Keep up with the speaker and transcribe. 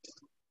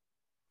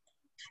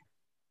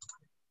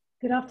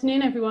Good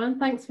afternoon, everyone.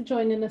 Thanks for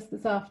joining us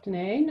this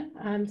afternoon.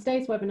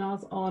 Today's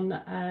webinar's on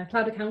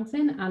cloud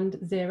accounting and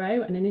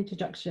Xero and an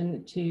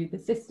introduction to the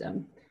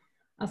system.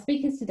 Our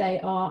speakers today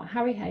are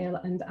Harry Hale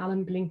and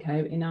Alan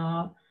Blinko in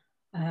our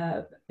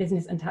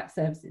Business and Tax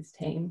Services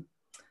team.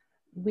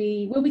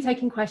 We will be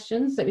taking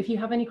questions, so if you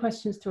have any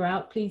questions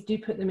throughout, please do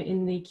put them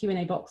in the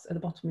Q&A box at the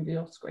bottom of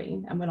your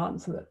screen and we'll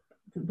answer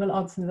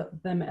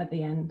them at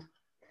the end.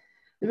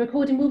 The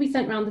recording will be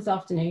sent around this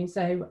afternoon,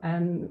 so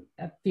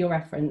for your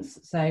reference,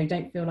 so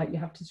don't feel like you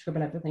have to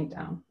scribble everything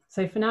down.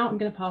 So for now, I'm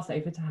going to pass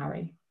over to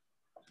Harry.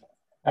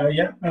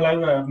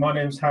 Hello, my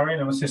name is Harry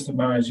and I'm Assistant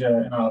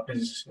Manager in our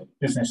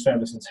Business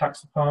Service and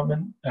Tax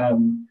Department.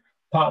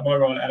 Part of my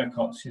role at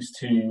Ellicott is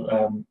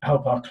to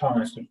help our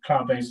clients with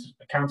cloud-based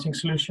accounting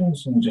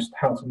solutions and just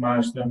how to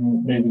manage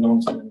them, moving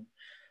on to them,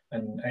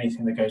 and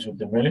anything that goes with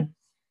them, really.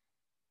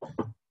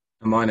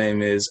 My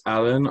name is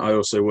Alan. I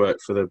also work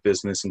for the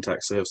Business and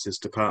Tax Services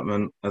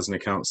Department as an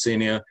account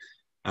senior.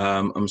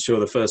 I'm sure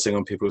the first thing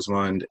on people's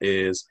mind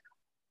is,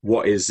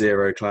 what is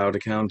Xero Cloud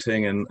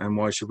Accounting and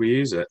why should we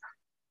use it?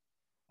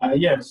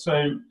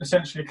 So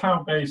essentially a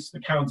cloud-based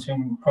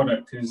accounting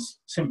product is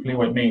simply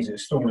what it means.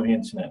 It's stored on the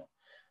internet.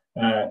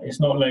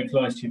 It's not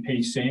localized to your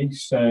PC,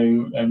 so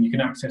you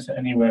can access it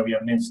anywhere we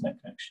have an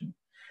internet connection.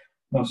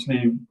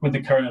 Obviously, with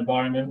the current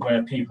environment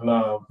where people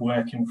are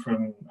working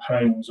from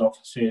homes,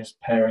 offices,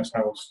 parents'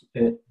 house,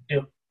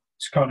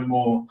 it's kind of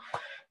more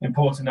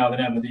important now than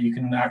ever that you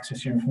can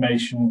access your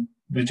information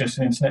with just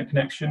an internet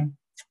connection.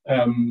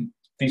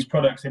 These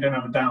products, they don't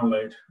have a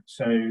download,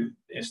 so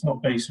it's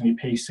not based on your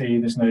PC.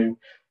 There's no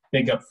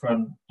big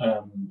upfront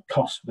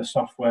cost for the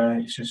software.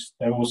 It's just,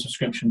 they're all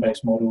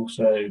subscription-based models.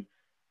 So,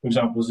 for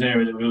example,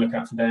 Xero that we'll look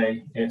at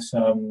today, it's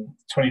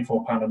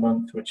 £24 a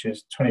month, which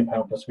is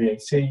 £20 plus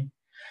VAT.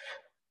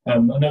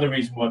 Another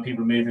reason why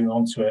people are moving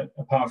on to it,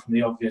 apart from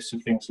the obvious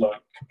of things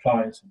like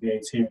compliance and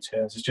VAT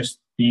returns, is just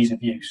the ease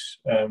of use.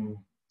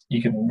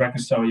 You can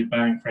reconcile your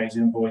bank, raise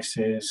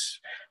invoices,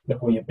 look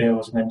at all your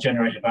bills, and then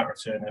generate your VAT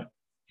return at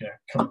a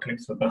couple of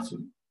clicks of the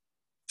button.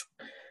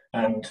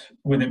 And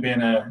with it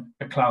being a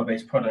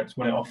cloud-based product,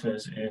 what it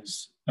offers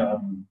is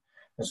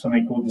there's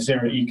something called the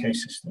Xero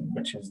ecosystem,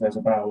 which is there's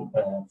about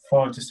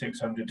 500 to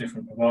 600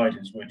 different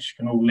providers which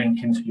can all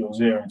link into your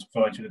Xero to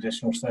provide you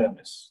additional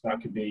service.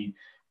 That could be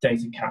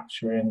data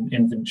capturing,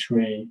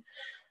 inventory,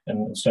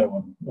 and so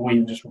on, or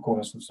even just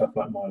recording some stuff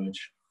like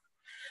mileage.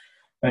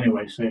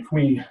 Anyway, so if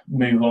we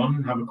move on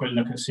and have a quick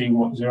look and see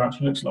what Xero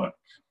actually looks like.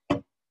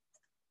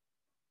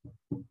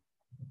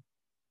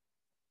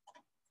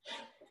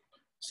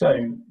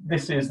 So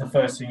this is the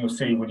first thing you'll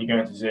see when you go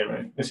into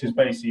Xero. This is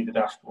basically the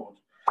dashboard.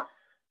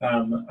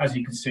 As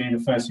you can see, the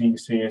first thing you can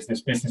see is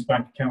this business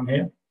bank account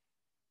here.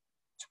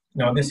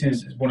 Now, this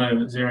is one of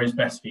Xero's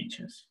best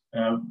features.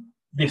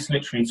 This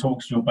literally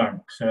talks to your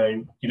bank,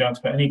 so you don't have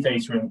to put any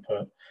data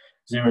input.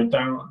 Xero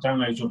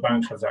downloads your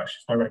bank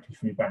transactions directly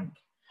from your bank.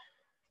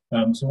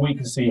 So what you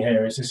can see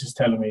here is this is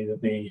telling me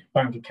that the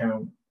bank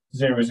account,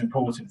 Xero has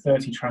imported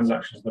 30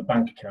 transactions to the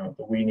bank account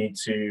that we need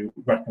to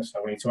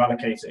reconcile. We need to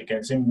allocate it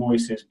against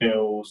invoices,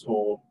 bills,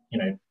 or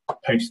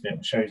post it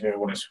and show Xero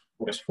what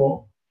it's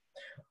for.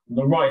 On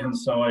the right-hand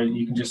side,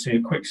 you can just see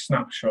a quick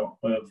snapshot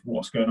of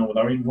what's going on with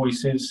our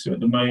invoices. So at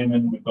the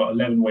moment, we've got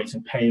 11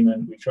 waiting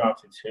payment. We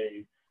drafted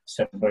 2.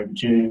 7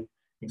 overdue,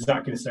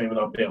 exactly the same with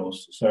our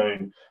bills. So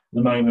at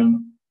the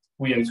moment,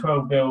 we owe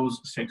 12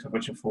 bills, 6 of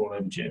which are 4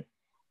 overdue.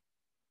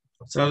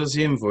 So how does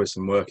the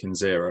invoicing work in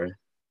Xero?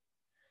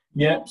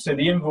 Yeah, so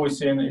the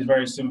invoicing is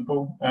very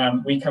simple.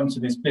 We come to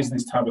this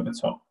business tab at the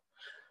top.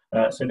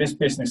 So this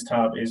business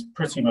tab is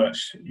pretty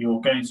much your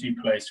go-to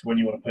place when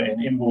you want to put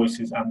in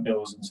invoices and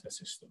bills into the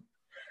system.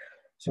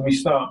 So we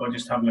start by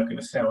just having a look at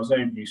the sales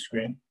overview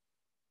screen.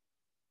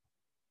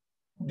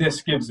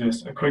 This gives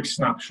us a quick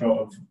snapshot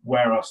of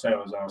where our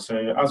sales are.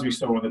 So as we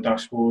saw on the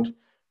dashboard,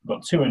 we've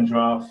got 2 in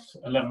draft,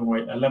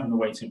 11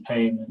 awaited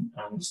payment,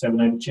 and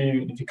 7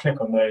 overdue. If you click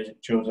on those,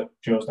 it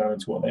drills down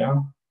into what they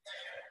are.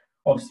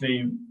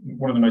 Obviously,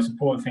 one of the most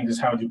important things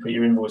is how do you put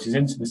your invoices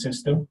into the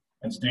system.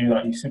 And to do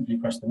that, you simply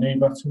press the new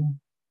button.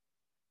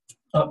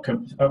 Up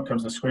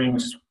comes the screen,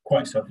 which is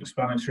quite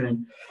self-explanatory.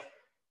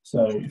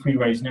 So if we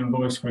raise an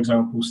invoice, for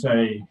example,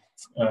 say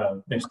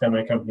this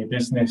demo company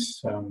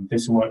business,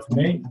 this will work for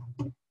me.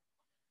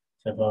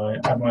 So if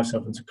I add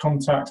myself into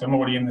contact, I'm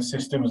already in the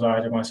system as I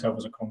added myself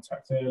as a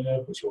contact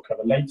earlier, which we'll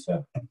cover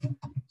later.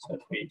 So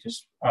if we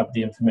just add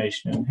the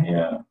information in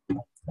here,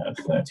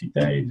 30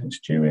 days it's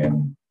due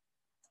in.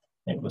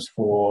 It was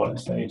for,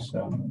 let's say,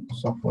 some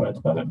software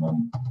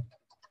development.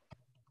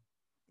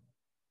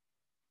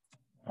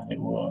 And it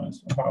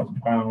was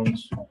 £1,000.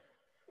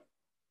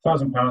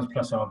 £1,000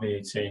 plus our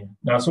VAT.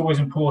 Now, it's always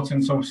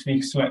important to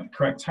obviously select the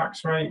correct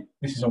tax rate.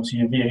 This is obviously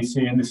your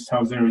VAT, and this is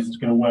how Xero is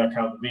going to work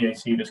out the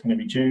VAT that's going to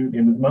be due at the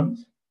end of the month.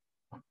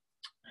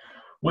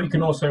 What you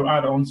can also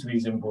add on to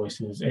these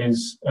invoices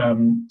is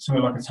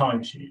something like a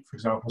timesheet. For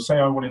example, say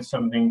I wanted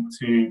something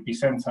to be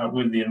sent out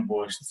with the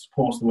invoice that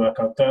supports the work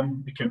I've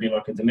done. It could be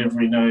like a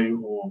delivery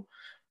note or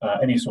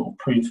any sort of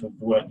proof of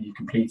the work that you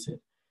completed.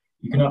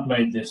 You can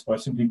upload this by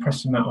simply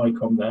pressing that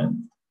icon there.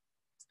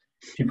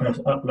 If you press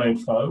upload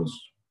files,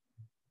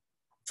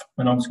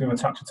 and I'm just going to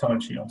attach a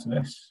timesheet onto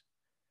this.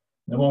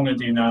 And what I'm going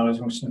to do now is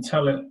I'm just going to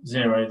tell it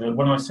Xero that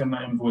when I send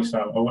that invoice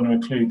out, I want to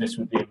include this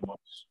with the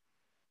invoice.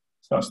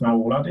 So that's now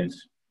all added,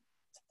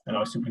 and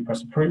I simply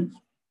press approve.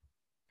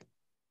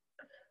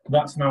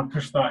 That's now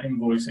pushed that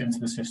invoice into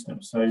the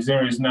system. So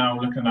Xero is now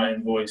looking at that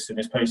invoice and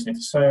is posting it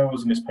to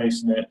sales and is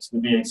posting it to the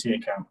VAT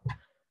account.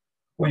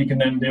 What you can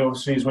then do,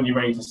 obviously, is when you're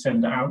ready to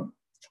send it out,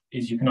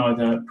 is you can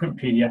either print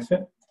PDF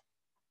it,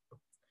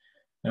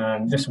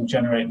 and this will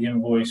generate the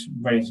invoice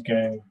ready to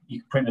go.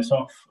 You can print this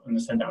off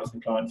and send it out to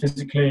the client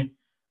physically.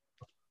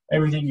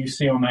 Everything you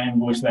see on that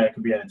invoice there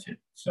can be edited.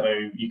 So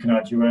you can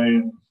add your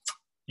own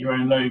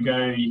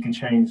logo, you can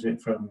change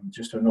it from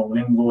just a normal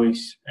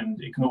invoice,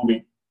 and it can all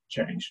be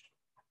changed.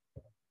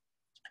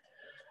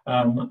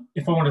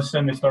 If I want to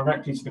send this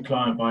directly to the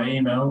client by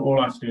email, all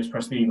I have to do is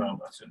press the email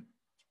button.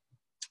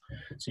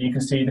 So you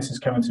can see this is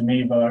coming to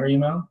me via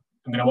email.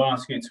 I'm going to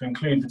ask it to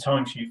include the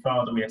timesheet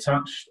file that we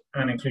attached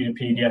and include a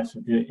PDF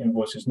of the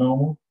invoice as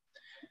normal.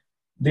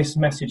 This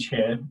message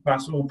here,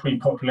 that's all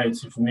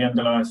pre-populated from the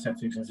underlying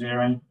settings in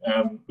Xero.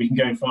 We can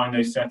go and find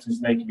those settings,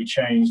 and they can be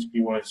changed if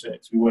you wanted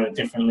it to be worded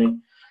differently.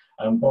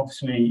 But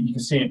obviously, you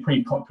can see it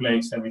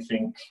pre-populates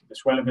everything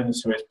that's relevant,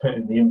 so it's put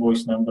in the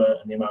invoice number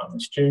and the amount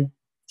that's due.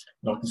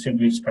 And I can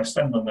simply just press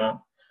send on that,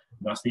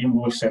 and that's the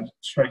invoice sent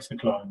straight to the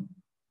client.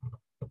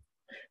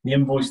 The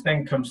invoice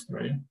then comes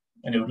through,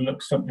 and it would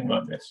look something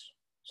like this.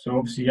 So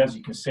obviously, as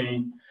you can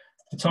see,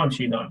 the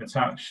timesheet that I've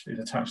attached is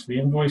attached to the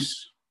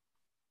invoice,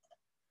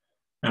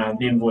 and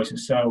the invoice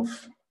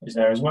itself is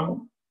there as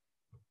well.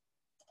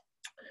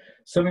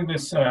 Something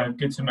that's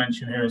good to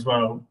mention here as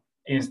well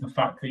is the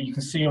fact that you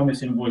can see on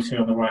this invoice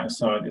here on the right hand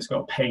side, it's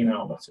got a pay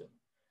now button.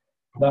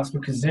 That's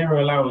because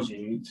Xero allows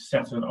you to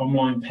set an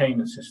online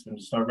payment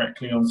systems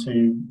directly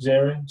onto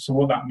Xero. So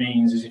what that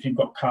means is if you've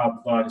got card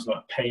providers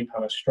like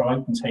PayPal or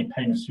Stripe and take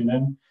payments through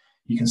them,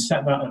 you can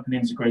set that up and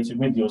integrate it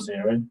with your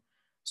Xero,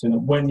 so that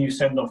when you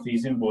send off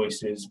these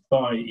invoices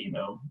by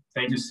email,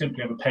 they just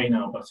simply have a pay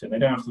now button. They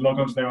don't have to log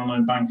onto their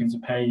online banking to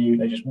pay you.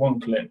 They just one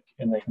click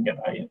and they can get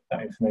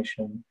that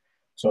information,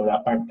 so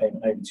that bank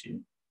payment over to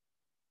you.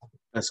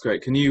 That's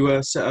great. Can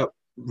you set up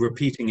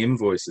repeating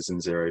invoices in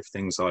Xero for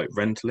things like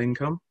rental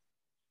income?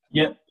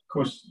 Yeah, of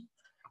course.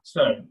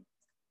 So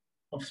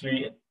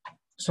obviously,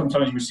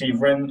 sometimes you receive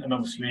rent, and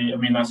obviously, I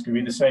mean, that's going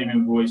to be the same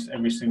invoice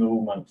every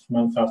single month,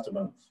 month after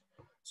month.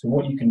 So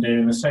what you can do,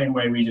 in the same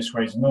way we just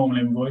raise a normal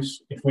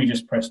invoice, if we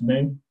just press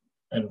new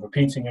and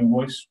repeating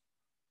invoice,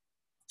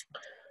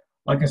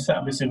 I can set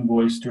up this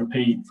invoice to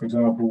repeat, for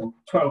example,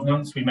 12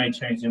 months. We may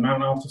change the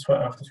amount after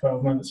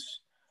 12 months.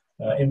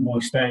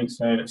 Invoice date,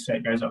 so let's say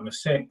it goes on the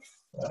 6th,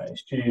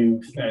 it's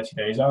due 30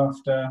 days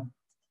after,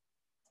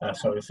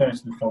 sorry, the 30th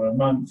of the following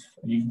month.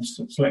 You can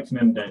select an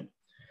end date.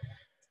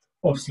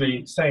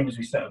 Obviously, same as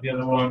we set up the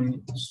other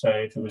one. So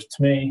if it was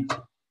to me, I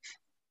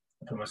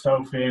put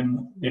myself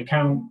in the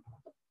account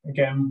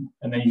again,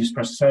 and then you just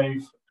press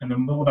save, and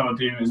then all that will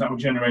do is that will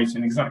generate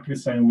in exactly the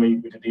same way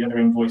we did the other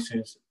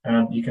invoices,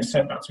 and you can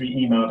set that to be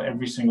emailed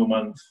every single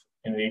month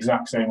in the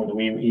exact same way that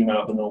we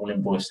email the normal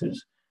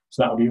invoices.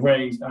 So that will be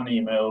raised and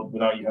emailed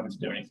without you having to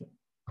do anything.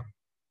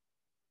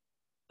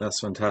 That's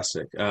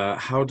fantastic.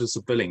 How does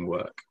the billing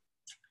work?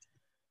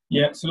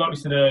 Yeah, so like we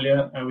said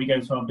earlier, we go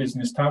to our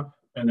business tab,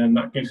 and then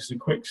that gives us a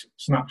quick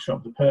snapshot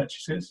of the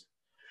purchases.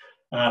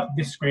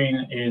 This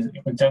screen is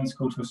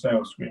identical to the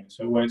sales screen,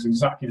 so it works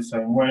exactly the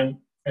same way.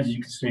 As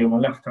you can see on my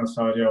left-hand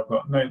side here, I've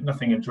got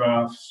nothing in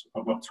drafts,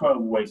 I've got 12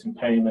 awaiting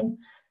payment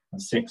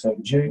and 6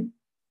 overdue.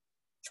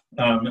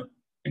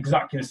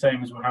 Exactly the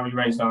same as how we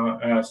raised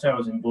our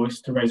sales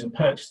invoice. To raise a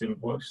purchase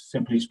invoice,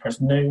 simply just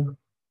press new.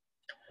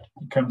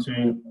 You come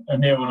to a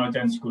near and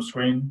identical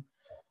screen.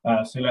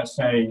 So let's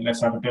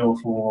have a bill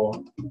for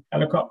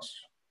Ellicotts.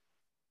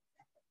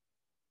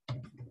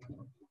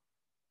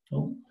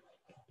 Oh.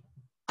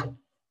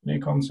 New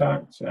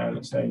contact,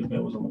 let's say the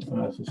bill was on the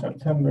 1st of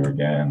September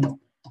again.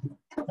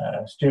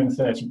 It's due in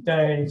 30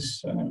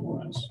 days, and it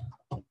was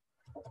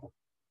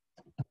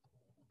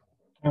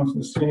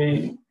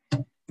accountancy.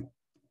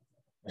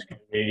 It's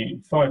going to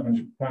be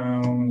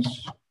 £500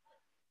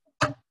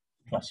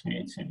 plus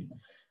VAT.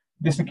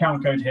 This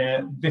account code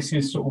here, this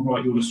is sort of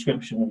like your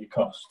description of your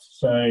costs.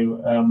 So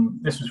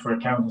this was for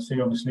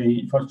accountancy. Obviously,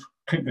 if I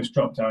click this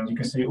drop down, you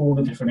can see all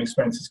the different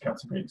expenses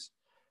categories.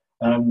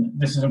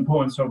 This is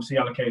important to obviously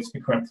allocate to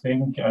the correct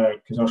thing,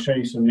 because I'll show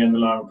you some of the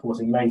underlying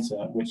reporting later,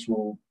 which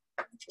will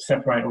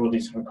separate all of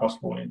these different costs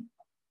for you.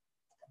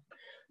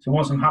 So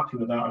once I'm happy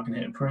with that, I can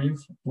hit approve.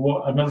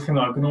 Another thing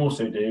that I can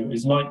also do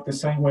is, like the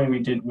same way we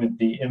did with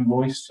the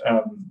invoice,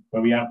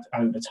 where we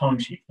added the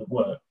timesheet for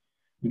work,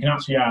 we can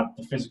actually add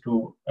the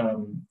physical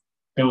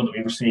bill that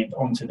we received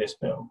onto this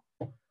bill.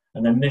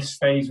 And then this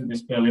stays with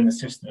this bill in the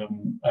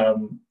system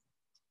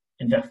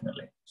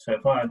indefinitely. So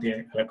if I add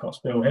the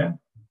Ellicotts bill here,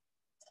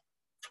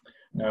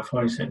 now if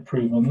I hit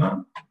approve on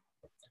that,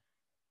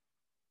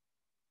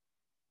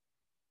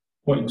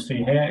 what you'll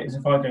see here is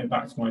if I go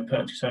back to my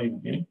purchase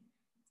overview,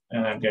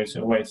 and go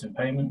to awaiting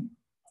payment.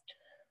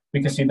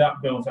 We can see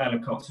that bill for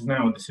Ellicott is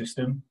now in the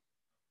system,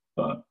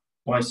 but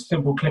by a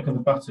simple click of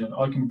the button,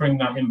 I can bring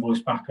that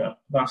invoice back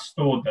up. That's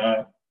stored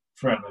there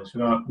forever.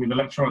 So we've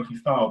electronically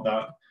filed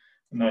that,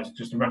 and there's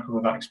just a record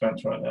of that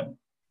expense right there.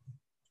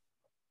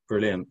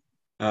 Brilliant.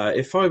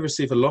 If I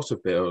receive a lot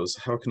of bills,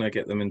 how can I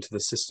get them into the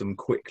system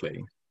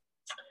quickly?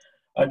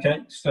 Okay,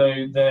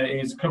 so there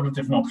is a couple of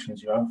different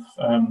options you have.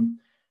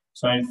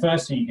 So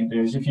first thing you can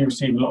do is if you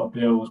receive a lot of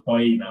bills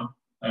by email,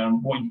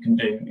 what you can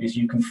do is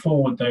you can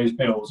forward those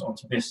bills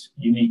onto this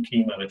unique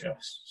email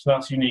address. So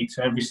that's unique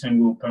to every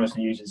single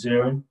person who uses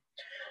Xero.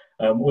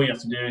 All you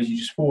have to do is you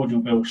just forward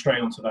your bill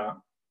straight onto that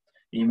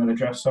email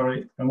address,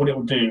 and what it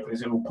will do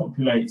is it will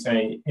populate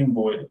a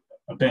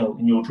bill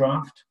in your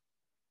draft.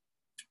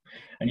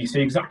 And you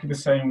see exactly the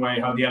same way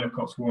how the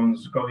Ellicott's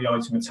one's got the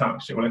item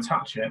attached. It will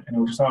attach it and it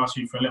will just ask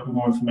you for a little bit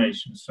more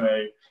information. So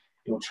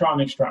it will try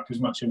and extract as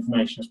much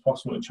information as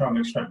possible. It will try and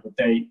extract the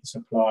date, the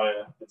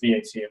supplier, the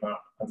VAT amount,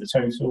 and the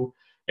total.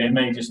 It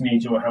may just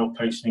need your help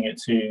posting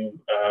it to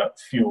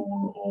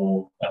fuel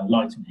or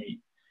light and heat.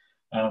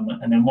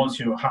 And then once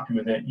you're happy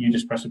with it, you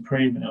just press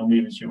approve and it'll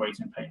move into your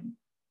waiting payment.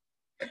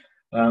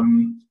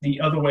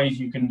 The other ways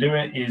you can do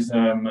it is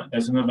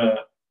there's another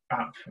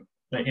app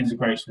that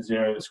integrates with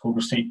Xero that's called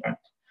Receipt Bank.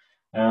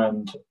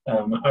 And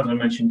as I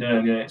mentioned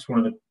earlier, it's one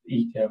of the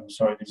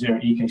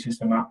Xero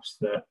ecosystem apps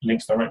that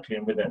links directly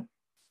in with it.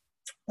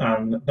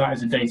 And that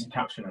is a data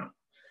caption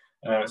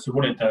app. So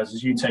what it does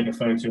is you take a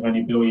photo of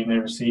any bill you may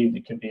receive.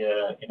 It could be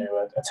a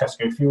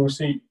Tesco fuel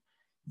receipt.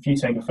 If you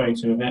take a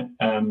photo of it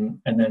and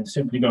then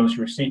simply go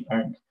into Receipt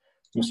Bank,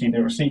 you'll see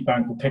the Receipt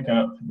Bank will pick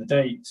up the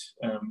date,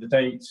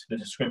 the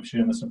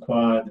description, the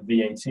supplier, the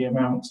VAT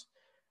amount.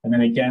 And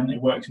then again,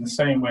 it works in the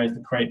same way as the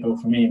create bill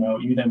from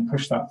email. You then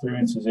push that through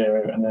into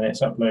Xero, and then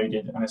it's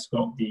uploaded, and it's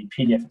got the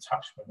PDF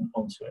attachment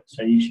onto it.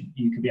 So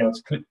you could be able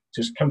to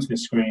just come to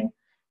this screen,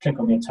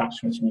 click on the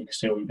attachments, and you can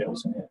see all your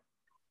bills in here.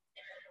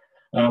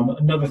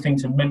 Another thing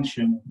to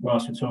mention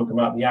whilst we talk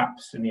about the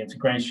apps and the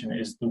integration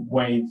is the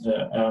way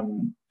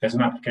that there's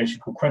an application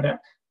called Credec.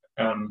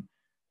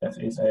 That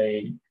is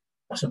a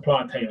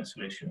supplier payment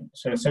solution.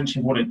 So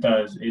essentially what it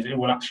does is it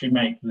will actually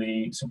make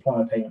the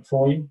supplier payment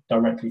for you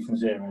directly from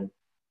Xero.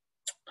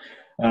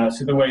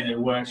 So the way that it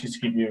works, just to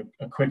give you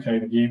a quick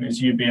overview,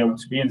 is you'd be able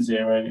to be in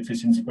Xero if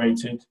it's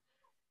integrated.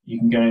 You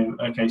can go,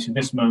 okay, so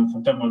this month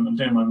I'm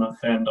doing my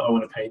month end, I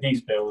want to pay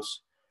these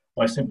bills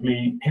by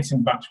simply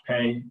hitting batch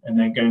pay and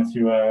then going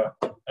through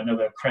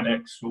another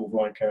Credec sort of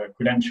like a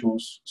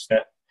credentials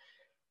step.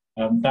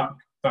 That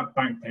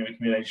bank payment can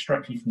be made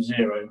directly from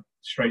Xero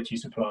straight to your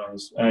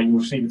suppliers. You'll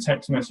receive a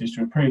text message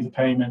to approve the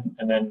payment,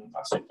 and then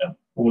that's it done,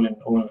 all in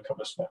a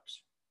couple of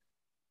steps.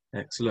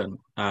 Excellent.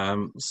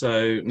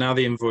 So now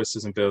the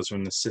invoices and bills are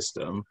in the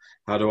system,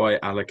 how do I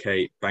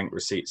allocate bank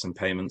receipts and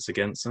payments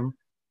against them?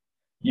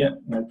 Yeah,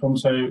 no problem.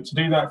 So to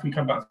do that, if we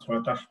come back to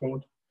our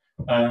dashboard,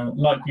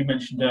 like we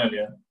mentioned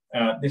earlier,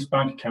 this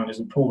bank account has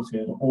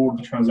imported all of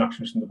the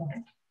transactions from the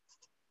bank.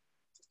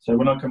 So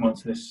when I come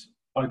onto this,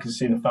 I can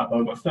see the fact that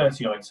I've got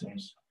 30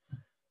 items.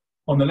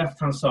 On the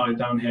left-hand side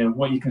down here,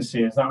 what you can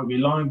see is that will be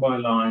line by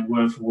line,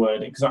 word for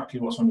word, exactly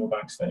what's on your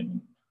bank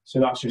statement. So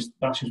that's just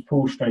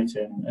pulled straight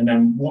in. And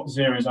then what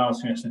Xero is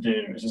asking us to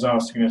do is it's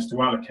asking us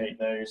to allocate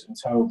those and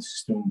tell the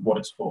system what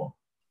it's for.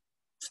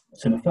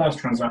 So the first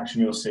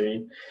transaction you'll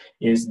see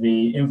is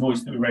the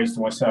invoice that we raised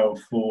to myself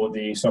for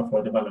the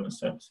software development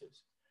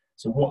services.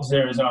 So what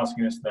Xero is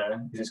asking us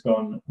there is it's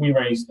gone, we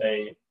raised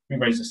a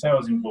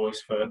sales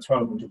invoice for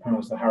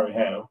 £1,200 to Harry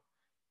Hale.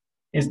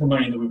 Is the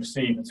money that we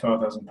received of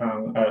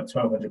 £1,200,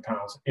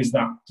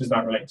 does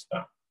that relate to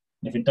that?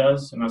 And if it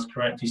does, and that's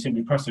correct, you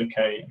simply press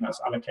OK, and that's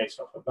allocated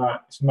off of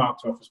that. It's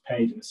marked off as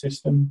paid in the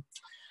system.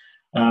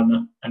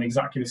 And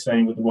exactly the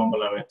same with the one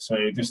below it. So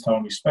this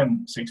time we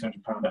spent £600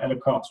 at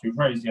Ellicott's, we've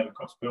raised the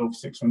Ellicott's bill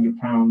for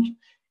 £600.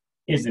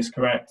 Is this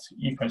correct?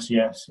 You press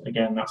yes.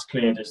 Again, that's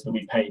cleared as that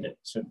we paid it.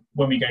 So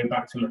when we go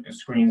back to look at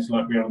screens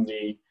like we were on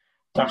the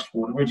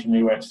dashboard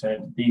originally where it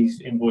said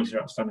these invoices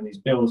are outstanding, these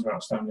bills are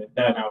outstanding,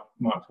 they're now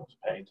marked off as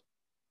paid.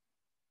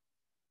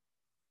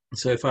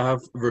 So if I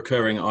have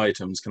recurring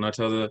items, can I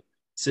tell the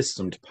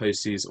system to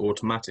post these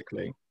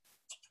automatically?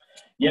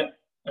 Yep.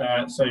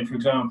 So for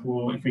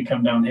example, if we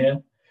come down here,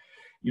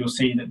 you'll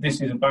see that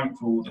this is a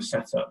bank rule that's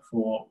set up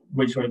for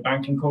Ridgeway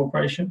Banking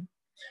Corporation.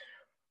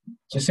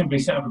 To simply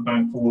set up a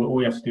bank rule, all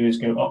you have to do is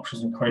go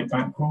options and create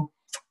bank rule.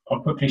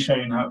 I'll quickly show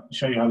you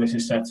how this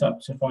is set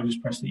up. So if I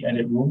just press the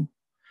edit rule,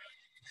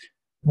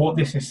 what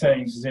this is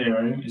saying to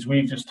Xero is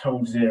we've just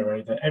told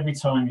Xero that every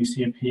time you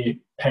see a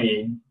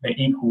payee that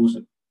equals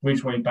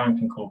Ridgeway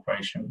Banking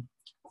Corporation,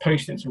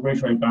 post it to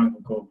Ridgeway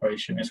Banking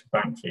Corporation, it's for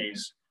bank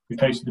fees. We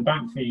posted the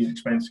bank fees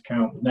expense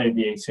account with no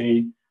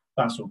VAT,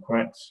 that's all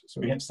correct. So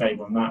we hit save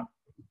on that.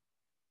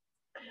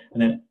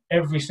 And then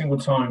every single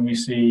time we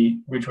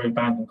see Ridgeway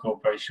Banking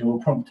Corporation, will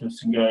prompt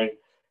us and go,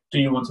 do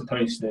you want to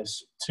post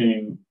this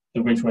to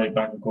the Ridgeway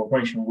Banking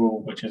Corporation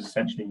rule, which is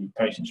essentially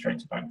posting straight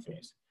to bank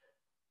fees.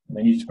 And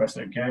then you just press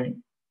OK.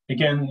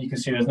 Again, you can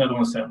see there's another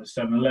one set for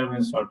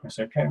 7-Eleven, so I press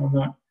OK on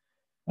that.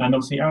 And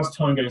obviously, as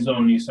time goes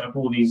on, you set up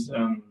all these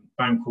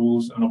bank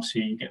rules, and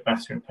obviously you get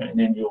better at putting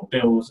in your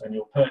bills and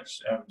your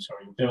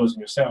your bills and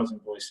your sales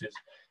invoices.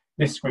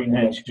 This screen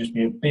here should just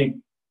be a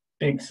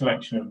big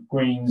selection of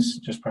greens.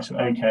 Just press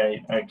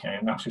OK,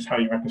 and that's just how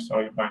you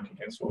reconcile your bank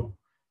against all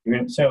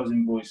your sales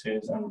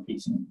invoices and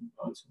repeating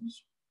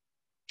items.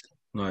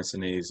 Nice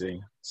and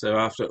easy. So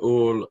after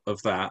all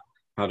of that,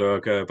 how do I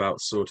go about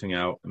sorting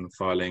out and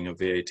filing a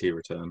VAT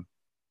return?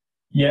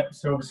 Yeah,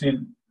 so obviously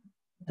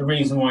the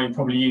reason why you're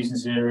probably using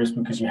Xero is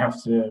because you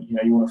have to,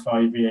 you want to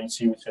file your VAT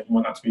return, you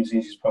want that to be as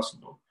easy as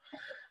possible.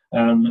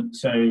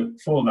 So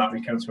for that,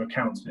 we come to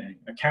accounting.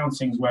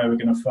 Accounting is where we're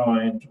going to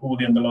find all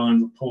the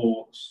underlying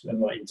reports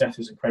and like your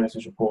debtors and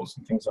creditors reports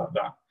and things like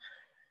that.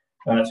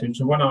 So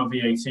to run our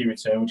VAT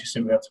return, we just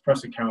simply have to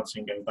press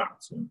accounting and go back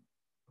to them.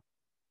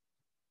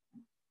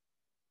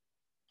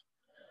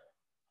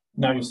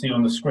 Now you'll see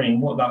on the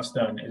screen what that's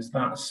done is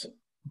that's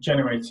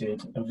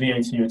generated a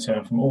VAT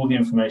return from all the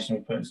information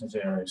we put into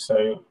Xero.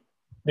 So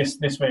this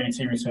VAT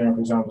return, for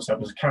example, set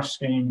up as a cash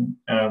scheme.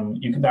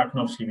 That can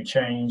obviously be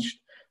changed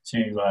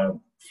to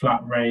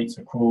flat rates,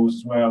 accruals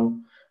as well.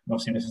 And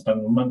obviously this is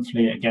done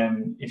monthly.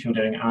 Again, if you're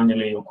doing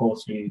annually or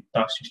quarterly,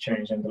 that's just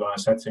changed underlying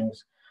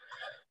settings.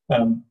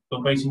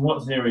 But basically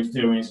what Xero is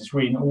doing is it's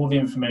reading all the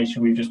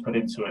information we've just put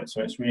into it.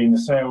 So it's reading the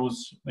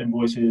sales, the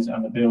invoices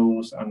and the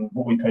bills and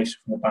what we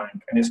posted from the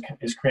bank, and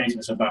it's created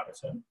as a VAT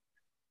return.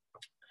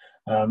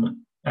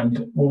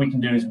 And what we can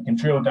do is we can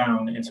drill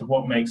down into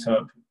what makes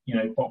up,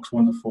 box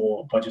 1 to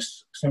 4 by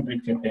just simply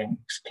clicking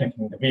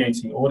the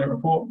VAT audit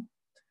report.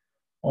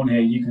 On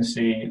here, you can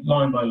see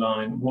line by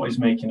line what is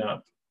making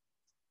up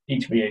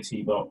each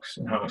VAT box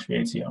and how much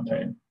VAT I'm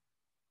paying.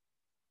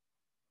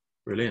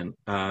 Brilliant.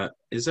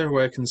 Is there a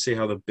way I can see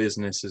how the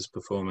business is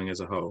performing as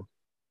a whole?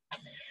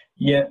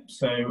 Yeah,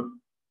 so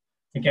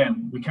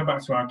again, we come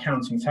back to our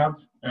accounting tab,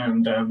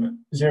 and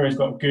Xero's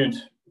got a good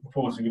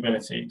reporting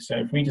ability. So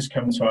if we just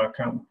come to our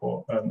account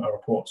report,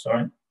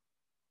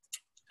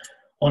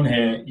 on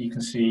here you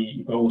can see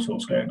you've got all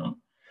sorts going on.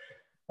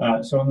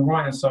 So on the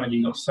right hand side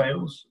you've got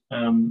sales.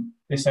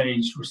 This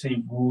age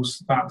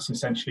receivables, that's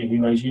essentially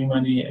who owes you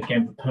money.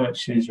 Again, for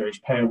purchases or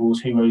age payables,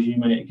 who owes you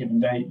money at a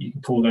given date. You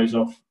can pull those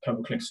off a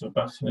couple of clicks of a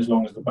button as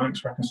long as the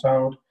bank's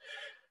reconciled.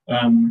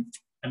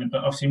 But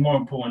obviously more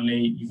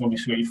importantly, you've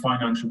obviously got your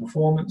financial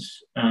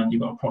performance and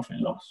you've got a profit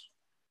and loss.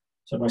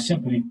 So by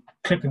simply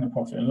clicking the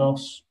profit and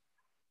loss,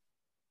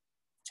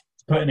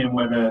 putting in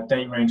whether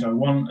date range I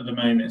want at the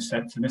moment is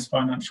set to this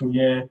financial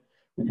year,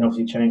 we can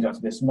obviously change that to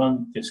this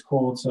month, this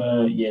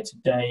quarter, year to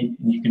date,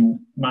 and you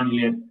can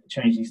manually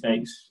change these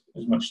dates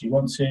as much as you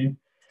want to.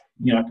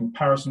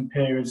 Comparison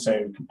periods,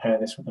 so compare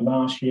this with the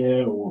last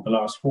year or the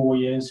last 4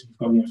 years, you've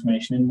got the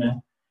information in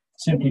there.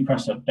 Simply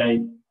press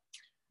update.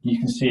 You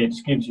can see it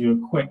just gives you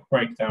a quick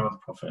breakdown of the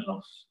profit and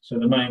loss. So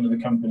at the moment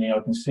the company I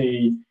can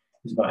see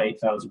is about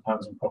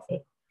 £8,000 in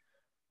profit.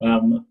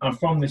 And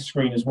from this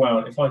screen as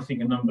well, if I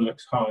think a number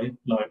looks high,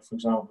 like for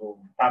example,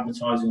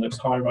 advertising looks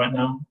high right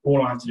now,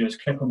 all I have to do is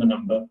click on the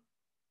number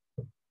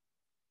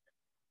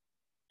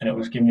and it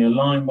will give me a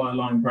line by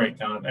line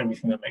breakdown of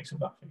everything that makes up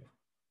that figure.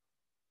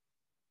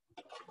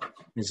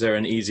 Is there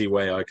an easy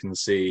way I can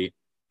see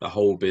the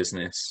whole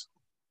business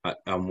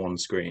on one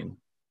screen?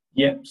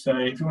 Yep, so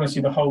if you want to see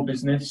the whole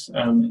business,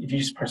 if you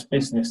just press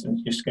business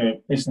and just go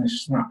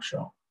business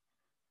snapshot,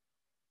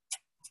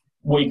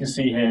 what you can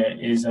see here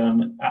is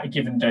at a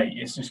given date,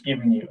 it's just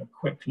giving you a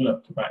quick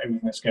look about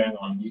everything that's going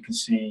on. You can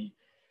see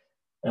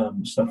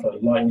stuff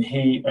like light and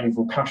heat,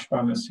 overall cash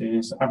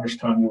balances, average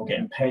time you're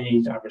getting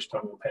paid, average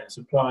time you're paying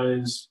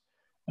suppliers.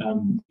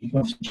 You can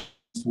also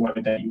choose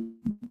whatever date,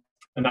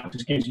 and that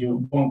just gives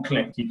you one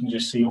click. You can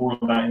just see all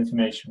of that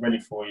information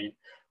ready for you,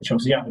 which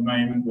obviously at the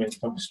moment with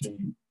obviously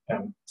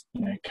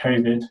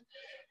COVID,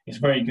 it's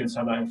very good to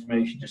have that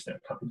information just at a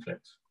couple of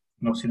clicks.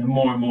 And obviously, the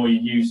more and more you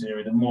use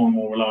Xero, the more and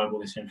more reliable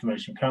this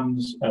information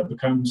becomes.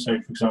 So,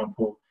 for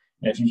example,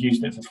 if you've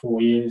used it for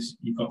 4 years,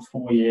 you've got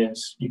 4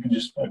 years. You can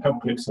just a couple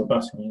of clicks of a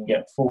button, you can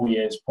get 4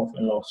 years profit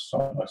and loss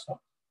side by side.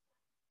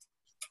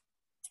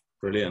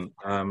 Brilliant.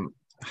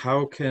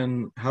 How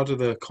do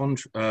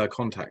the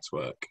contacts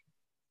work?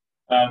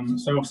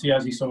 So obviously,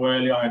 as you saw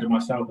earlier, I added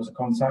myself as a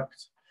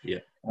contact. Yeah.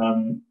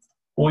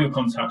 All your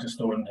contacts are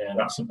stored in here.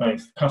 That's for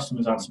both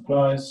customers and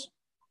suppliers.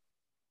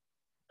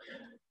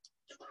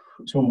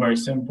 It's all very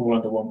simple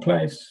under one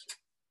place.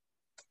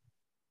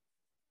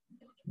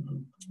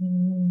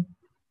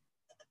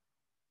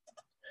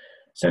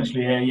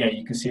 Essentially here,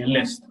 you can see a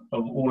list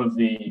of all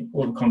the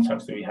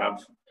contacts that we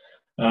have.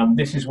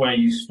 This is where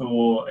you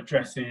store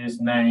addresses,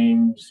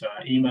 names,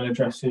 email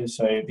addresses.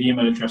 So the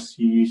email address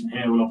you use in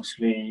here will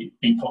obviously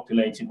be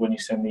populated when you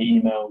send the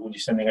email, when you're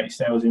sending out your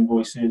sales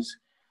invoices.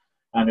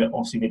 And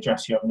obviously the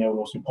address you have in there will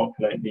also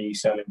populate the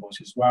sale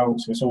invoice as well.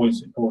 So it's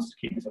always important to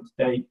keep this up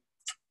to date.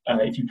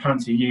 If you plan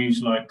to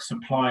use like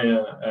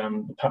supplier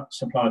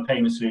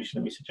payment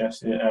solution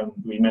that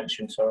we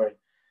mentioned,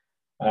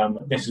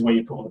 this is where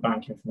you put all the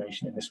bank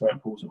information in. This is where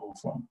it pulls it all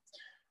from.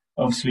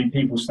 Obviously,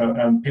 people's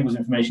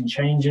information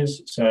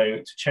changes. So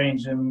to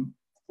change them,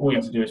 all you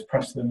have to do is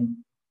press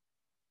them,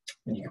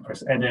 and you can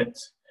press edit.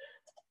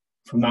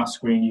 From that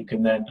screen, you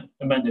can then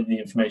amend the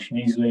information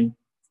easily.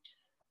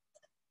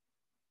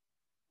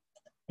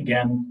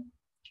 Again,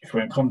 if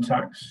we're in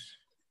contacts,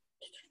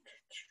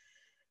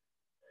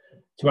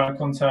 to add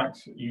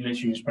contacts, you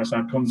literally just press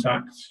add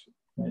contacts.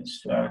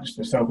 It's just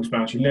a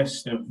self-explanatory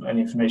list of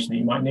any information that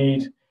you might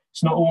need.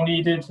 It's not all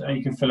needed.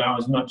 You can fill out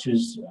as much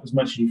as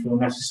you feel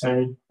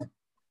necessary.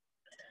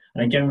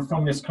 And again,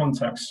 from this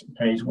contacts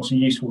page, what's a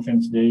useful thing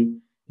to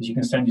do is you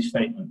can send your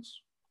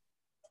statements.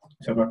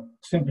 So by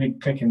simply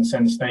clicking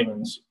send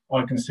statements,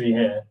 I can see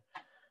here,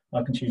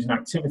 I can choose an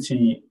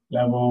activity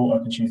level, I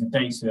can choose the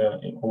data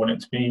I want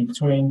it to be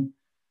between,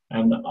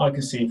 and I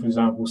can see, for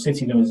example,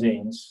 City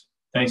Limousines,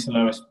 data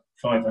lowest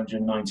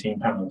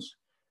 £519.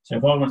 So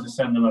if I want to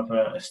send them up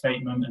a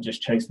statement and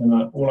just chase them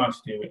up, all I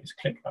have to do is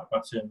click that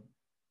button.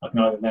 I can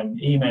either then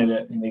email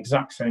it in the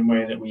exact same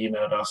way that we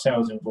emailed our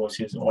sales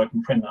invoices, or I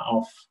can print that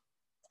off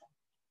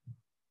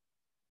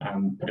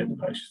and put it in the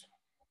post.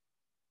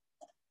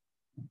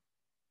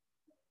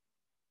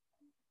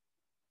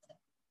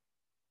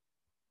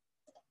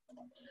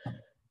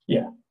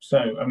 Yeah,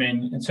 so I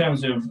mean, in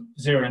terms of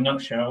Xero in a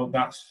nutshell,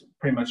 that's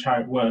pretty much how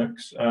it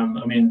works.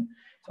 I mean,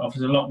 it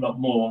offers a lot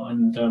more,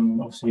 and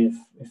obviously,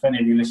 if any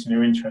of you listeners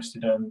are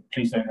interested,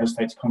 please don't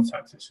hesitate to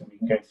contact us, and we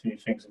can go through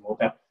things in more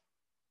depth.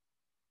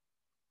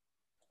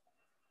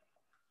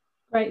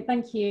 Great,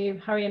 thank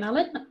you, Harry and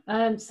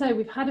Alan. So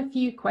we've had a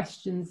few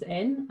questions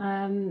in.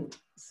 The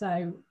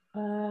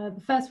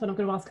first one I'm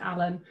going to ask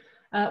Alan,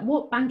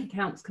 what bank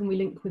accounts can we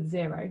link with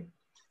Xero?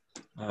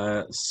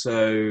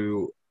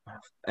 So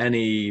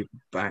any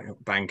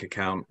bank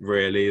account,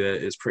 really.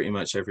 It's pretty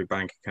much every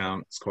bank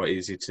account. It's quite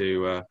easy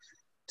to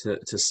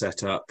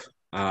set up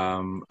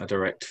a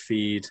direct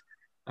feed,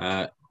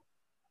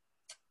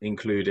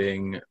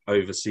 including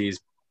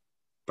overseas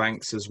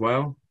banks as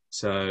well.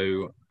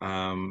 So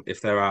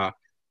if there are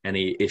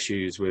any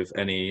issues with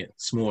any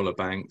smaller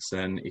banks,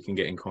 then you can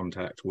get in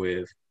contact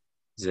with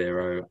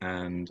Xero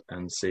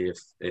and see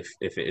if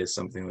it is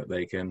something that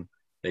they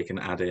can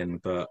add in.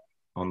 But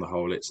on the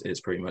whole,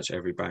 it's pretty much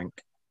every bank.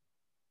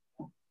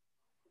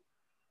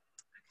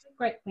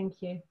 Great,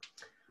 thank you.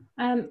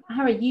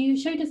 Harry, you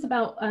showed us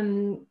about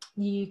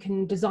you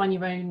can design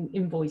your own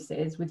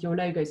invoices with your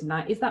logos and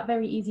that. Is that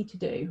very easy to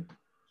do?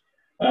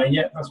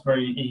 Yeah, that's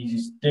very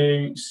easy to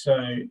do.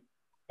 So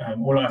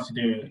all I have to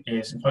do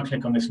is, if I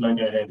click on this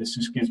logo here, this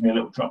just gives me a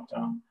little drop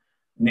down.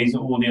 And these are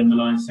all the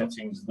underlying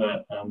settings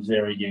that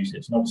Xero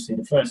uses. And obviously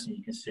the first thing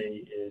you can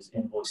see is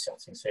invoice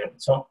settings here at the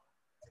top.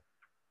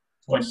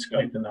 So I just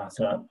open that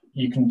up.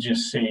 You can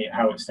just see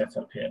how it's set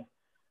up here.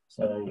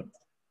 So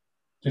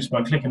just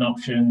by clicking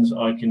options,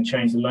 I can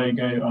change the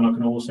logo, and I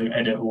can also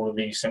edit all of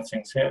these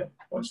settings here.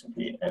 I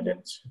simply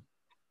edit.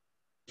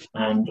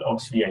 And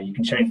obviously, yeah, you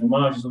can change the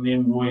margins on the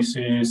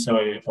invoices. So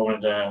if I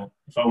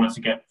wanted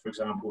to get, for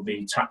example,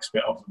 the tax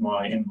bit off of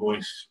my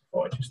invoice,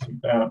 I just do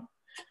that.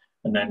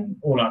 And then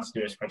all I have to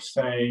do is press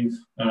save.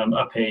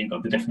 Up here, you've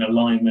got the different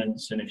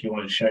alignments. And if you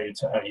wanted to show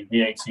your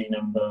VAT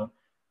number,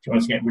 if you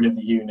want to get rid of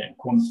the unit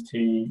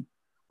quantity,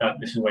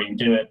 this is where you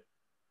do it.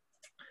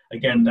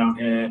 Again, down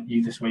here,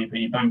 this is where you put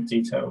your bank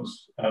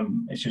details.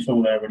 It's just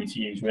all there ready to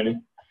use, really.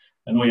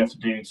 And all you have to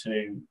do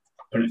to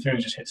put it through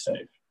is just hit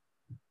save.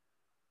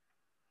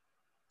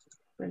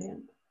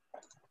 Brilliant.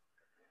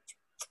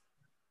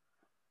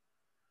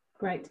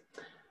 Great.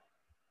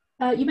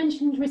 You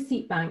mentioned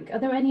Receipt Bank. Are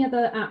there any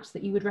other apps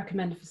that you would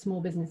recommend for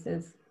small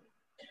businesses?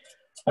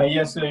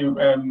 Yeah, so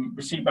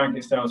Receipt Bank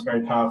itself is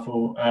very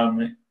powerful.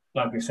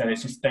 Like we said,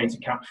 it's just data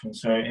caption,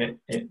 so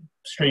it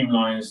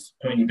streamlines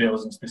putting your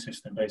bills into the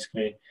system,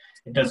 basically.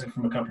 It does it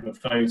from a couple of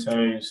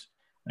photos,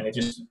 and it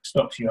just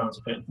stops you having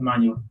to put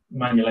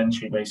manual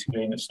entry,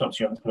 basically, and it stops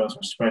you having to put it on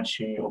a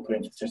spreadsheet or put it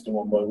into the system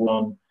one by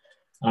one.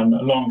 And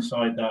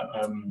alongside that,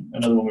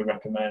 another one we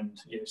recommend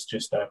is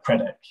just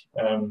Predec.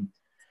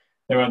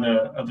 There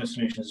are other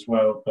solutions as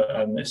well, but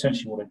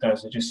essentially what it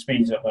does, it just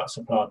speeds up that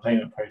supplier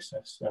payment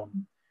process.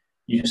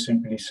 You just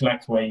simply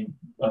select where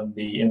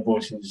the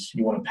invoices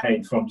you want to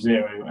pay from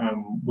Xero,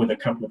 and with a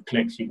couple of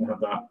clicks, you can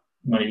have that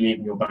money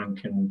leaving your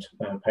bank and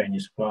paying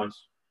your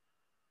suppliers.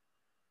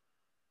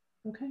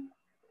 Okay.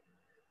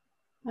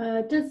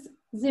 Does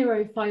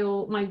Xero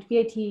file my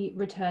VAT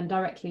return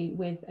directly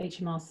with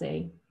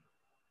HMRC?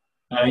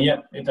 Yeah,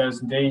 it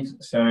does indeed.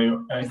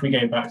 So if we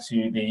go back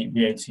to the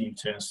VAT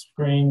return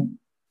screen,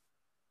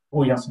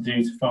 all you have to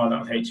do to file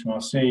that with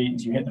HMRC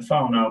is you hit the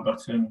File Now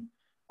button,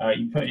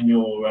 you put in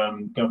your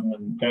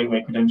government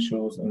gateway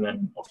credentials, and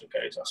then off it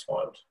goes, that's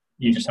filed.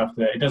 You just have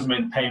to, it doesn't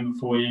make the payment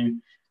for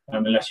you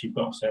unless you've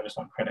got a service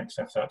like Predec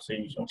set up, so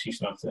you obviously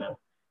still have to,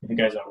 if it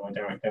goes out by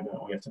direct debit,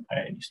 or you have to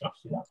pay it, you still have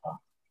to do that part.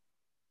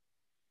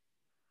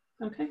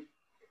 Okay.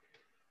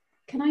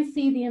 Can I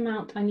see the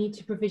amount I need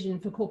to provision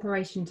for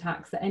corporation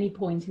tax at any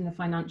point in the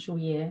financial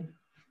year?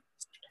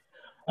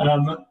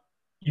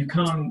 You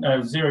can't,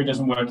 Xero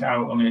doesn't work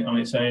out on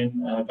its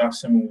own. That's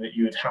something that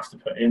you would have to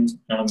put in.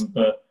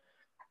 But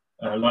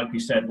like we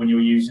said, when you're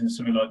using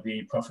something like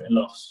the profit and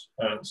loss,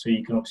 so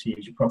you can obviously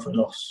use your profit and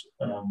loss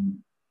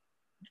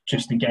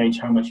just to gauge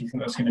how much you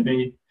think that's going to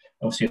be.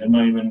 Obviously, at the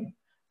moment,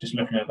 just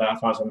looking at that,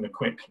 if I was having a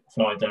quick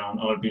fly down,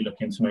 I would be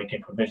looking to make a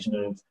provision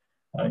of,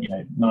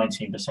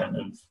 19%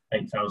 of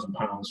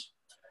 £8,000.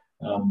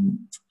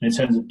 In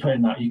terms of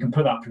putting that, you can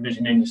put that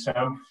provision in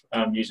yourself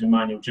using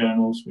manual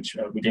journals, which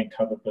we didn't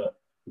cover, but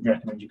we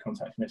recommend you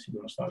contacting us if you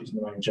want to start using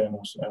the manual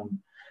journals.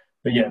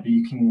 But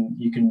you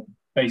can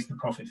base the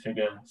profit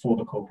figure for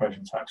the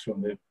corporation tax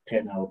from the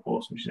P&L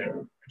reports which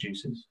Xero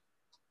produces.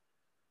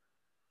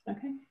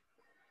 Okay.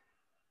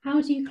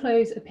 How do you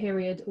close a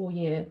period or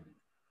year?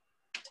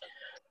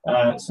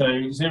 So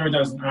Xero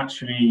doesn't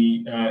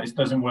actually, it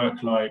doesn't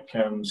work like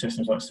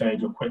systems like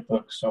Sage or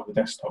QuickBooks on the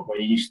desktop where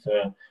you used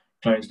to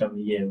close down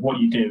the year. What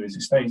you do is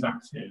it stays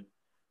active,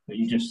 but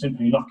you just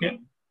simply lock it.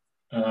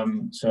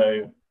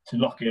 So to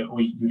lock it,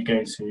 you would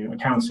go to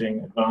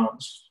Accounting,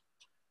 Advanced,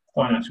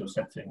 Financial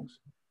Settings.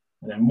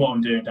 And then what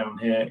I'm doing down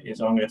here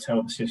is I'm going to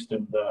tell the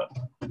system that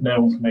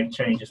no one can make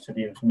changes to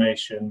the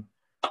information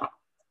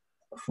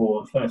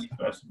before the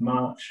 31st of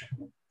March.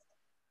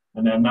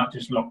 And then that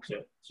just locks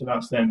it. So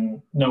that's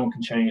then no one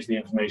can change the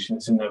information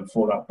that's in there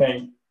before that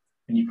date.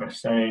 And you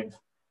press save.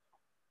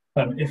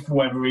 If for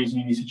whatever reason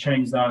you need to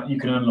change that, you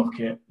can unlock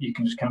it. You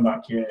can just come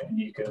back here and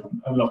you can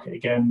unlock it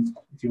again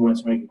if you want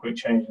to make a quick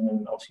change, and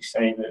then obviously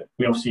save it.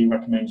 We obviously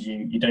recommend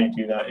you don't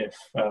do that if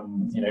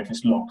if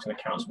it's locked and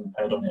accounts been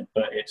paid on it,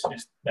 but it's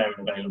there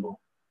and available.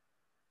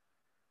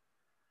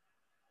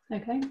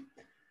 Okay.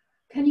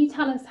 Can you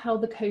tell us how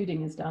the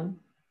coding is done?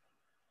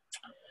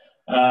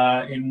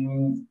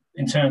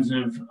 In terms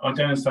of, I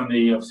don't understand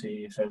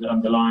obviously if there's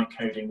underlying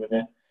coding with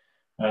it.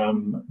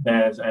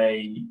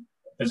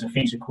 There's a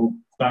feature called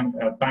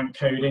bank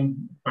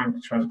coding,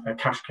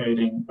 cash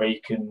coding, where you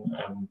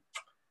can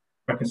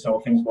reconcile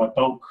things by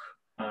bulk.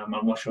 I'm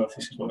not sure if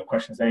this is what the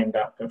question is aimed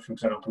at, but for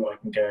example,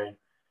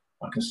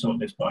 I can sort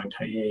this by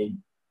payee.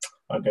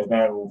 I go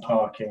there, all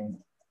parking,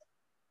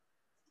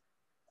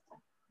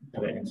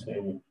 put it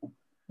into,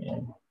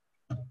 and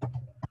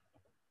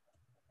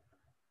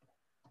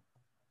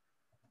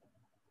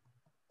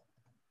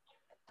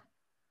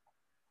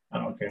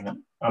I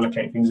can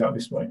allocate things out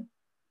this way.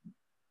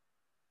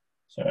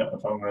 So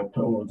if I'm going to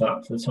put all of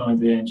that for the time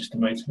being, just to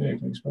motor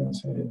vehicle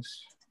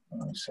expenses,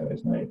 so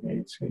there's no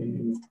VAT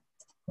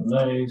on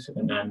those,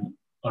 and then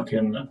I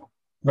can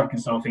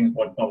reconcile things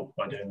by bulk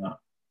by doing that.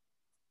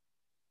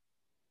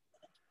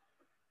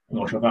 I'm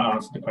not sure if that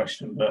answered the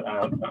question, but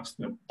that's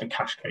the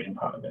cash coding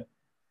part of it.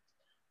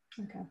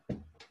 Okay.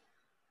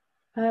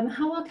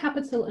 How are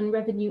capital and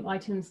revenue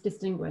items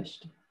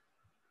distinguished?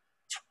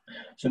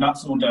 So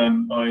that's all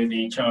done by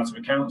the chart of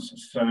accounts.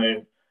 So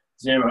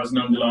Xero has an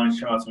underlying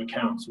chart of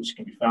accounts which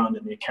can be found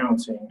in the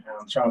accounting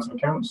and chart of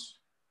accounts.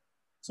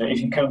 So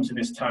if you come to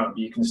this tab,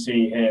 you can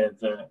see here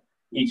that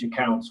each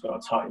account's got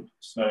a type.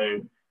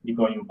 So you've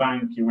got your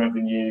bank, your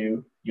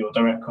revenue, your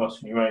direct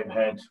costs and your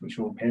overhead, which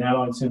are all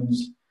P&L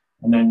items.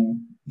 And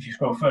then if you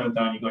scroll further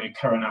down, you've got your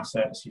current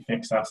assets, your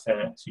fixed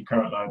assets, your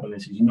current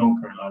liabilities, your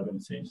non-current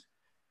liabilities.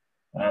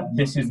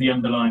 This is the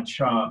underlying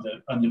chart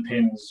that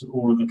underpins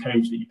all of the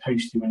codes that you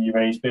post to when you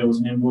raise bills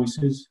and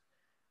invoices.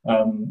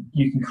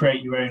 You can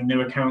create your own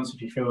new accounts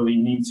if you feel that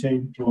you need to.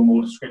 If you want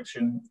more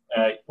description,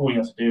 all you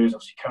have to do is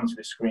obviously come to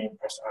the screen,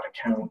 press add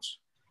account.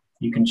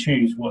 You can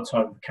choose what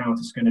type of account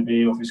it's going to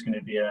be, or if it's going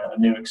to be a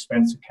new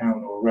expense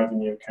account or a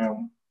revenue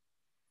account.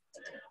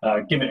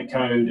 Give it a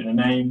code and a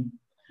name.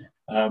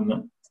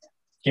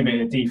 Give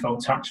it a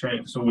default tax rate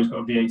if it's always got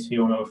a VAT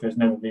on it, or if there's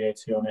never VAT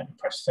on it, and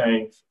press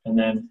save. And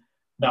then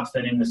that's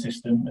then in the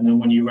system. And then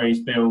when you raise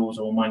bills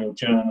or manual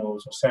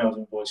journals or sales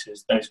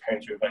invoices, those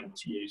codes are available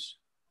to use.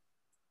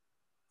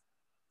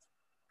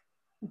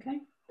 Okay.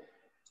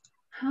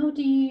 How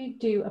do you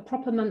do a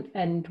proper month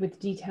end with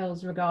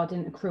details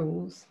regarding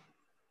accruals?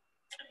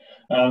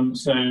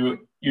 So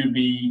you'd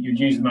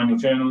use the manual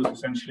journals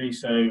essentially.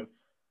 So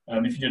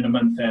if you're doing a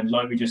month end,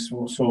 like we just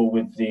saw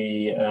with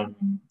the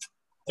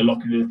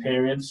locking of the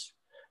periods,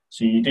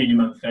 so you do your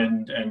month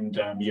end and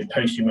you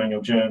post your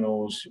manual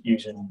journals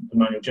using the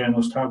manual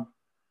journals tab.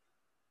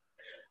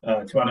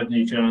 To add a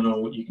new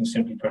journal, you can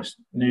simply press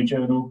new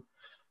journal.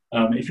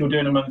 If you're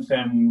doing a month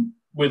end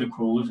with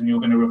accruals and you're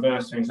going to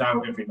reverse things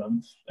out every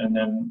month and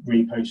then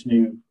repost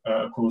new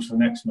accruals for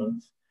the next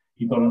month,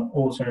 you've got an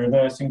auto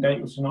reversing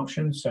date, which is an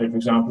option. So for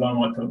example, I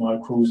might put my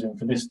accruals in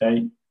for this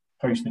date,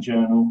 post the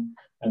journal,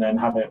 and then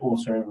have it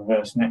auto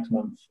reverse next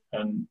month,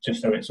 and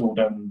just so it's all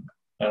done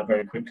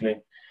very quickly.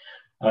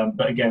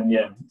 But again,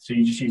 so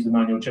you just use the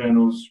manual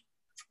journals,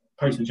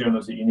 post the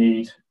journals that you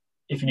need.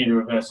 If you need a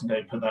reversing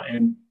date, put that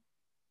in,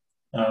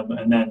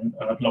 and then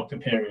lock the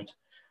period.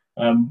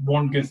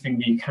 One good thing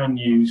that you can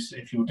use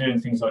if you're doing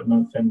things like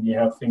month end, you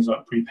have things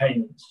like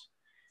prepayments,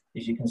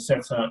 is you can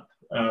set up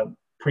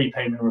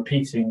prepayment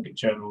repeating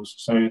journals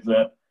so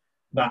that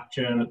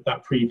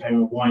prepayment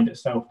will wind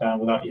itself down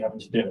without you having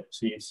to do it.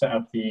 So you set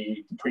up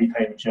the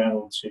prepayment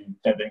journal to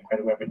debit and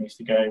credit wherever it needs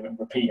to go and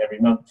repeat every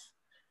month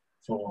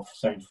for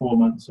say 4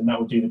 months, and that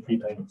will do the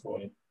prepayment for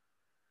you.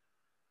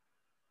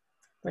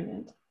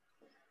 Brilliant.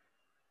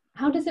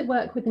 How does it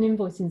work with an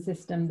invoicing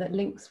system that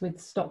links with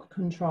stock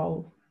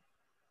control?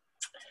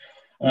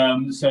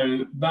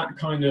 So that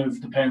kind of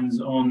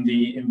depends on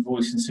the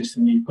invoicing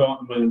system you've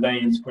got and whether they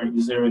integrate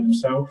with Xero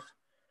themselves.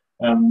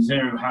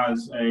 Xero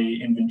has a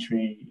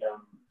inventory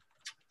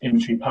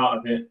part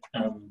of it,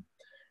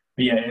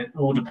 but yeah, it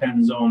all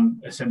depends on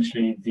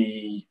essentially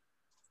the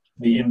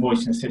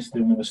invoicing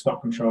system and the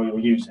stock control you're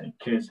using,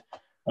 because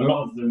a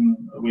lot of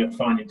them we are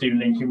finding do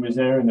link in with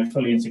Xero and they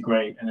fully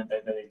integrate and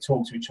they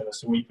talk to each other.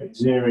 So what you put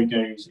Xero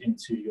goes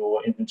into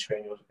your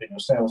inventory and in your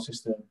sales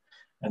system,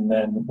 and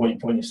then what you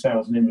put in your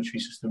sales and inventory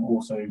system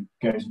also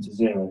goes into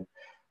Xero.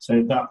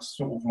 So that's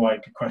sort of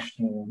like a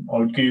question. I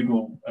would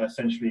Google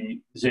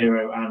essentially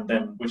Xero and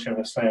then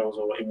whichever sales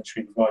or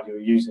inventory provider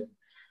you're using,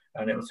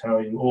 and it will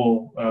tell you,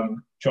 or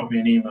drop me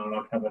an email and I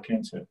can have a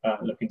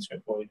look into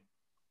it for you.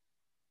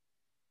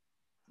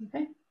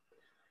 Okay.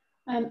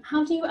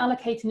 How do you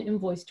allocate an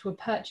invoice to a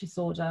purchase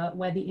order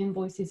where the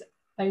invoice is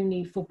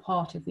only for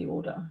part of the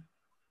order?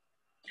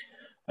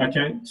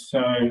 Okay,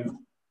 so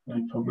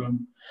no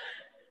problem.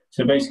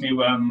 So basically,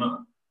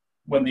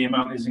 when the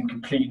amount isn't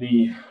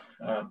completely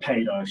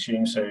paid, I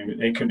assume, so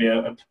it could be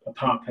a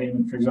part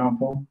payment, for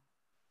example.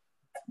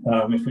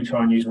 If we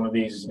try and use one of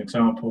these as an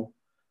example,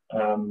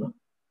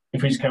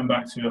 if we just come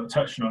back to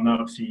touching on that,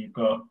 obviously you've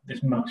got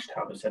this match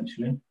tab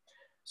essentially.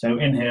 So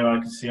in here, I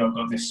can see I've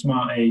got this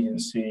smart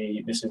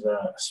agency. This is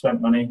a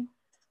spent money.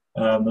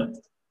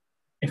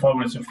 If I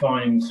wanted to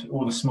find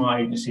all the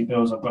smart agency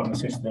bills I've got in the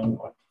system,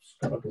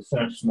 I could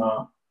search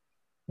smart.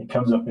 It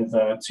comes up with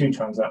 2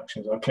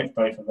 transactions. I click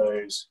both of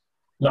those.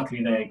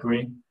 Luckily, they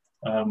agree.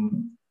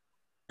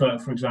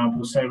 But for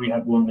example, say we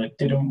had one that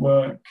didn't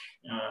work.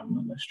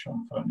 Let's try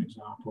and find an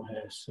example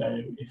here. So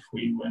if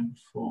we went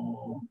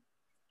for,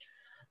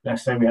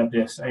 let's say we had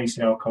this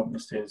ACL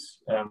Conferences,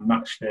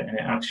 matched it, and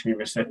it actually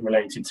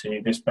related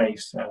to this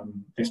base,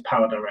 this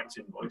Power Direct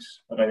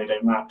invoice. I know they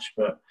don't match,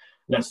 but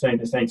let's say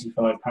this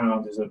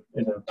 £85 is a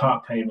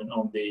part payment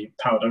on the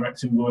Power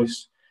Direct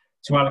invoice.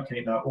 To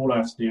allocate that, all I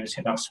have to do is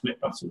hit that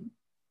split button.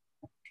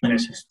 And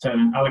it's just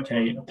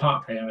allocate a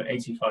part payment of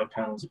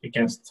 £85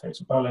 against the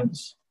total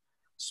balance,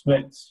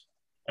 split,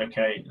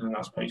 okay, and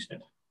that's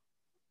posted.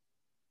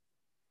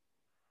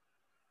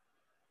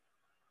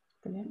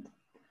 Brilliant.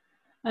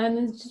 And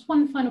there's just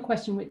one final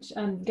question, which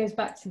goes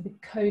back to the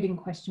coding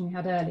question we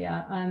had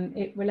earlier.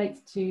 It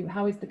relates to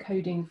how is the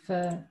coding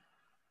for,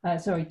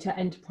 to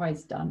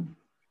enterprise done?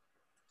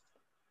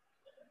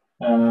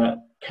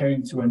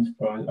 Coding to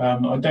enterprise.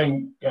 I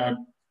don't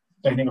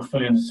think I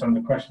fully understand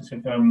the question. So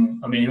if, I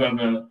mean,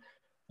 whoever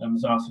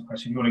has asked the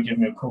question, if you want to give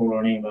me a call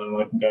or an email,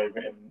 and I can go over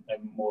it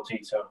in more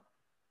detail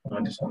and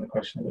understand the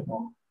question a bit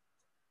more.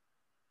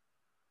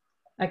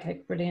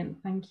 Okay,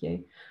 brilliant. Thank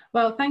you.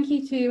 Well, thank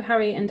you to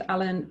Harry and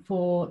Alan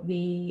for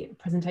the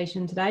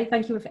presentation today.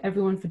 Thank you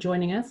everyone for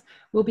joining us.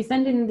 We'll be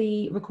sending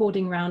the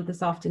recording round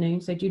this afternoon,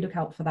 so do look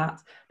out for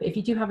that. But if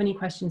you do have any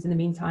questions in the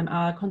meantime,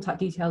 our contact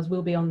details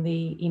will be on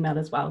the email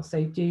as well.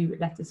 So do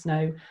let us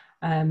know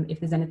if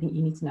there's anything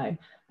you need to know.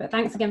 But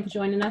thanks again for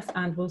joining us,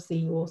 and we'll see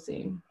you all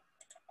soon.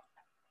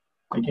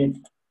 Thank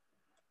you.